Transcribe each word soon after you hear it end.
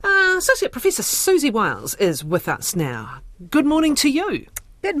Associate Professor Siouxsie Wiles is with us now. Good morning to you.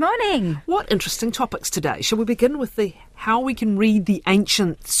 Good morning. What interesting topics today. Shall we begin with how we can read the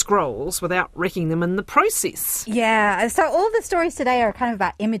ancient scrolls without wrecking them in the process? Yeah, so all the stories today are kind of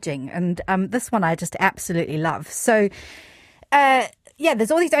about imaging, and this one I just absolutely love. So, there's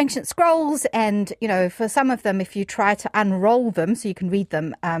all these ancient scrolls, and, for some of them, if you try to unroll them so you can read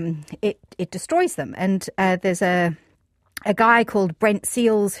them, it destroys them. And there's a guy called Brent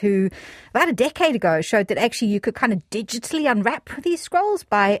Seals who about a decade ago showed that actually you could kind of digitally unwrap these scrolls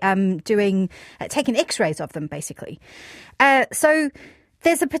by taking x-rays of them, basically. So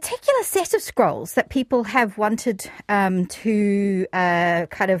there's a particular set of scrolls that people have wanted to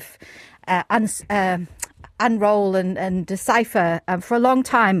unroll and decipher for a long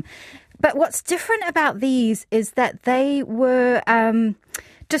time. But what's different about these is that they were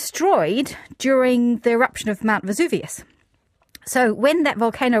destroyed during the eruption of Mount Vesuvius. So when that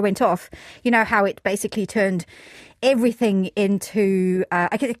volcano went off, you know how it basically turned everything into,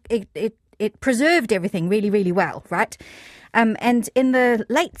 it preserved everything really, really well, right? And in the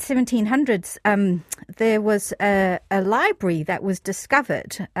late 1700s, there was a library that was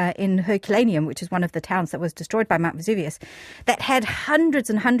discovered in Herculaneum, which is one of the towns that was destroyed by Mount Vesuvius, that had hundreds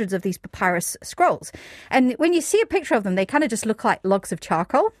and hundreds of these papyrus scrolls. And when you see a picture of them, they kind of just look like logs of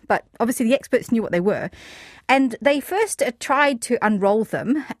charcoal, but obviously the experts knew what they were. And they first tried to unroll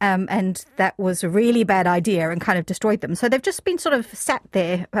them, and that was a really bad idea and kind of destroyed them. So they've just been sort of sat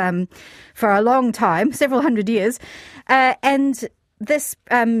there for a long time, several hundred years. And this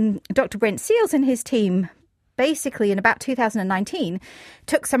Dr. Brent Seals and his team basically in about 2019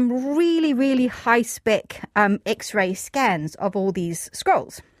 took some really, really high-spec X-ray scans of all these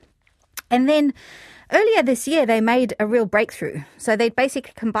scrolls. And then earlier this year, they made a real breakthrough. So they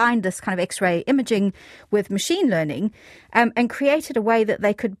basically combined this kind of X-ray imaging with machine learning and created a way that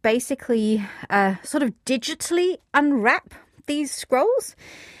they could basically sort of digitally unwrap these scrolls.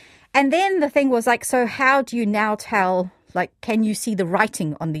 And then the thing was like, so how do you now tell, can you see the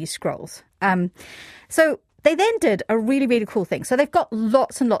writing on these scrolls? So they then did a really, really cool thing. So they've got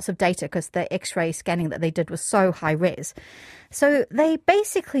lots and lots of data because the X-ray scanning that they did was so high res. So they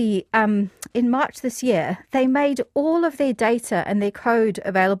basically, in March this year, they made all of their data and their code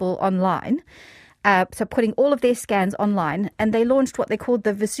available online. So putting all of their scans online, and they launched what they called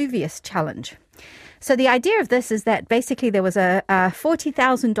the Vesuvius Challenge. So the idea of this is that basically there was a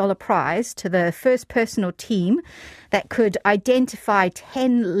 $40,000 prize to the first person or team that could identify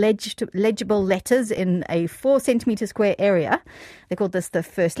 10 legible letters in a 4 centimetre square area. They called this the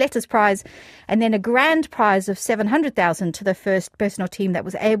First Letters Prize. And then a grand prize of $700,000 to the first person or team that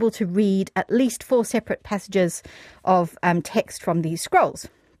was able to read at least 4 separate passages of text from these scrolls.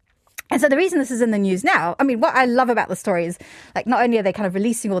 And so the reason this is in the news now, what I love about the story is, not only are they kind of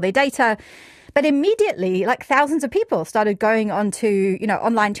releasing all their data, but immediately, thousands of people started going onto,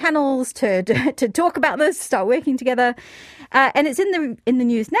 online channels to talk about this, start working together. And it's in the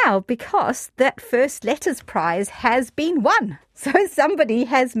news now because that First Letters Prize has been won. So somebody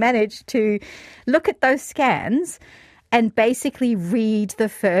has managed to look at those scans and basically read the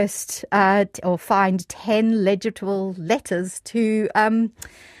first or find 10 legible letters to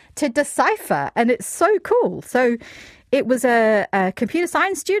decipher. And it's so cool. So it was a computer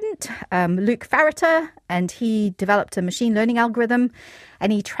science student, Luke Farrater, and he developed a machine learning algorithm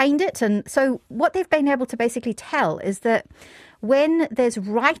and he trained it. And so what they've been able to basically tell is that when there's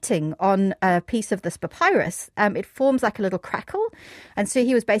writing on a piece of this papyrus, it forms like a little crackle. And so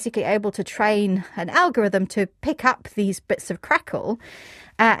he was basically able to train an algorithm to pick up these bits of crackle.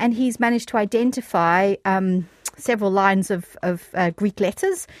 And he's managed to identify several lines of Greek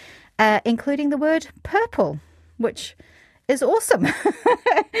letters, including the word purple, which is awesome.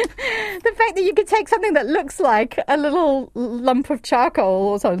 The fact that you could take something that looks like a little lump of charcoal,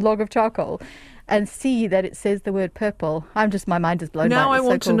 or sorry, log of charcoal, and see that it says the word purple. My mind is blown by it. Now I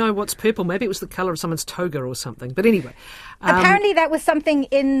want so cool. to know what's purple. Maybe it was the colour of someone's toga or something. But anyway. Apparently that was something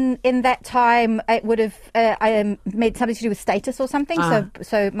in that time. It would have made something to do with status or something.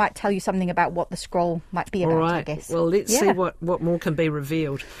 So it might tell you something about what the scroll might be about, all right. I guess. Well, let's see what more can be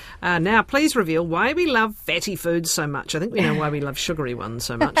revealed. Now, please reveal why we love fatty foods so much. I think we know why we love sugary ones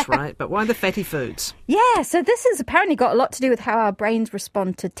so much, right? But why the fatty foods? Yeah, so this has apparently got a lot to do with how our brains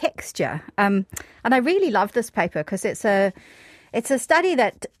respond to texture. And I really love this paper because it's a study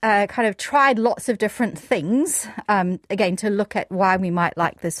that kind of tried lots of different things, again, to look at why we might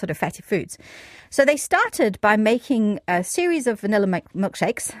like this sort of fatty foods. So they started by making a series of vanilla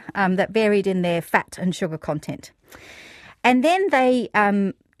milkshakes that varied in their fat and sugar content. And then they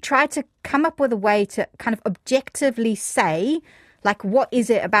tried to come up with a way to kind of objectively say Like, what is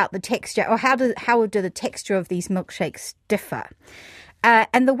it about the texture, or how do the texture of these milkshakes differ?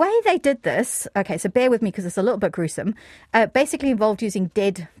 And the way they did this, okay, so bear with me because it's a little bit gruesome, basically involved using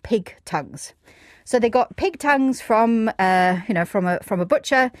dead pig tongues. So they got pig tongues from a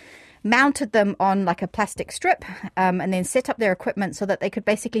butcher, mounted them on like a plastic strip, and then set up their equipment so that they could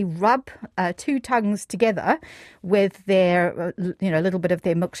basically rub two tongues together with their, little bit of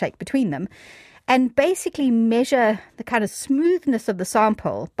their milkshake between them, and basically measure the kind of smoothness of the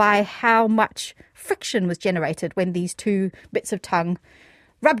sample by how much friction was generated when these two bits of tongue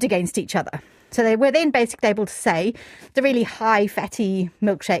rubbed against each other. So they were then basically able to say the really high fatty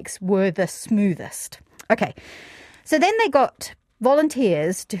milkshakes were the smoothest. Okay, so then they got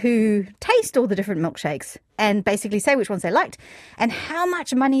volunteers who taste all the different milkshakes and basically say which ones they liked and how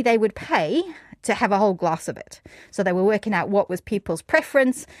much money they would pay to have a whole glass of it. So they were working out what was people's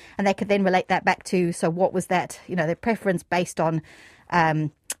preference, and they could then relate that back to, so what was that, their preference based on,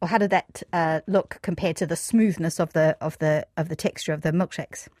 or how did that look compared to the smoothness of the texture of the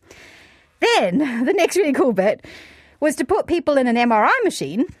milkshakes. Then the next really cool bit was to put people in an MRI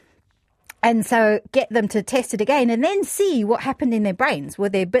machine and so get them to test it again and then see what happened in their brains. Were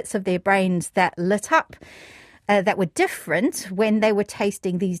there bits of their brains that lit up that were different when they were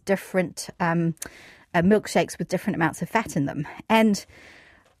tasting these different milkshakes with different amounts of fat in them? And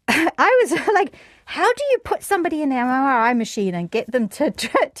I was like, how do you put somebody in an MRI machine and get them to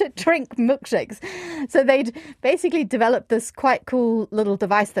drink milkshakes? So they'd basically developed this quite cool little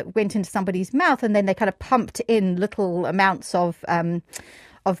device that went into somebody's mouth, and then they kind of pumped in little amounts of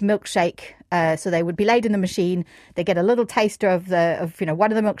milkshake. So they would be laid in the machine. They get a little taster of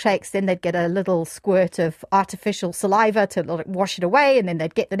one of the milkshakes. Then they'd get a little squirt of artificial saliva to wash it away, and then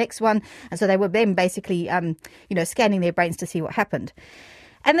they'd get the next one. And so they were then basically, scanning their brains to see what happened.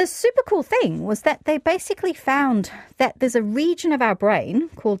 And the super cool thing was that they basically found that there's a region of our brain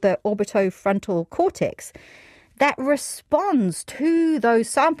called the orbitofrontal cortex that responds to those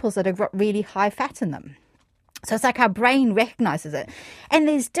samples that have got really high fat in them. So it's like our brain recognizes it. And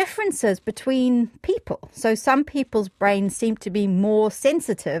there's differences between people. So some people's brains seem to be more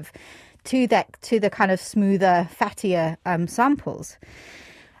sensitive to the kind of smoother, fattier samples.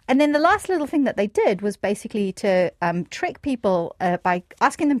 And then the last little thing that they did was basically to trick people by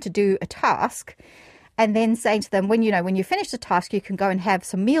asking them to do a task and then saying to them, when you finish the task, you can go and have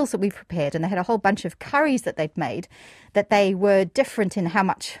some meals that we've prepared. And they had a whole bunch of curries that they'd made that they were different in how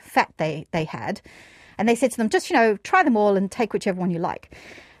much fat they had. And they said to them, just, try them all and take whichever one you like.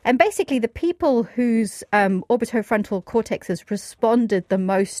 And basically the people whose orbitofrontal cortexes responded the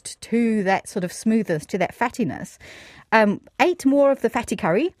most to that sort of smoothness, to that fattiness, ate more of the fatty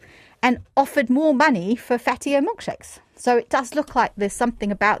curry and offered more money for fattier milkshakes. So it does look like there's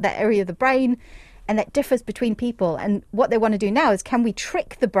something about that area of the brain and that differs between people. And what they want to do now is, can we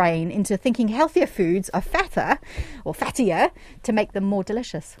trick the brain into thinking healthier foods are fatter or fattier to make them more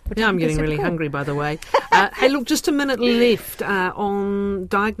delicious? Yeah, I'm getting really hungry, by the way. Hey, look, just a minute left on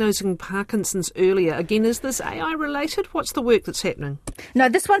diagnosing Parkinson's earlier. Again, is this AI related? What's the work that's happening? No,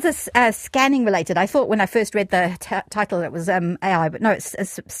 this one's scanning related. I thought when I first read the title it was AI, but no,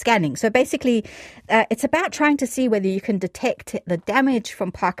 it's scanning. So basically, it's about trying to see whether you can detect the damage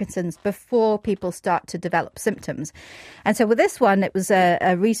from Parkinson's before people start to develop symptoms. And so with this one, it was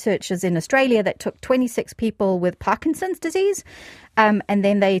researchers in Australia that took 26 people with Parkinson's disease. And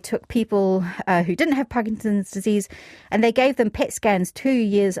then they took people who didn't have Parkinson's disease and they gave them PET scans 2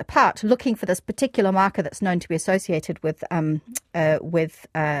 years apart, looking for this particular marker that's known to be associated with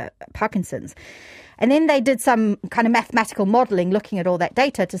Parkinson's. And then they did some kind of mathematical modelling, looking at all that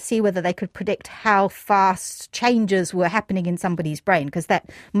data to see whether they could predict how fast changes were happening in somebody's brain, because that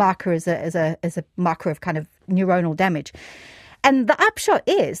marker is a marker of kind of neuronal damage. And the upshot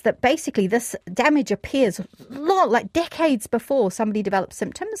is that basically this damage appears like decades before somebody develops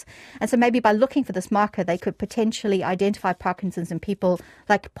symptoms. And so maybe by looking for this marker, they could potentially identify Parkinson's in people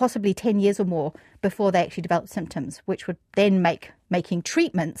like possibly 10 years or more before they actually develop symptoms, which would then make making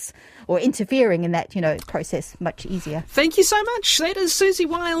treatments or interfering in that, process much easier. Thank you so much. That is Siouxsie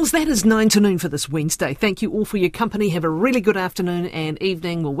Wiles. That is 9 to noon for this Wednesday. Thank you all for your company. Have a really good afternoon and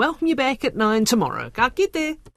evening. We'll welcome you back at 9 tomorrow. Ka kite.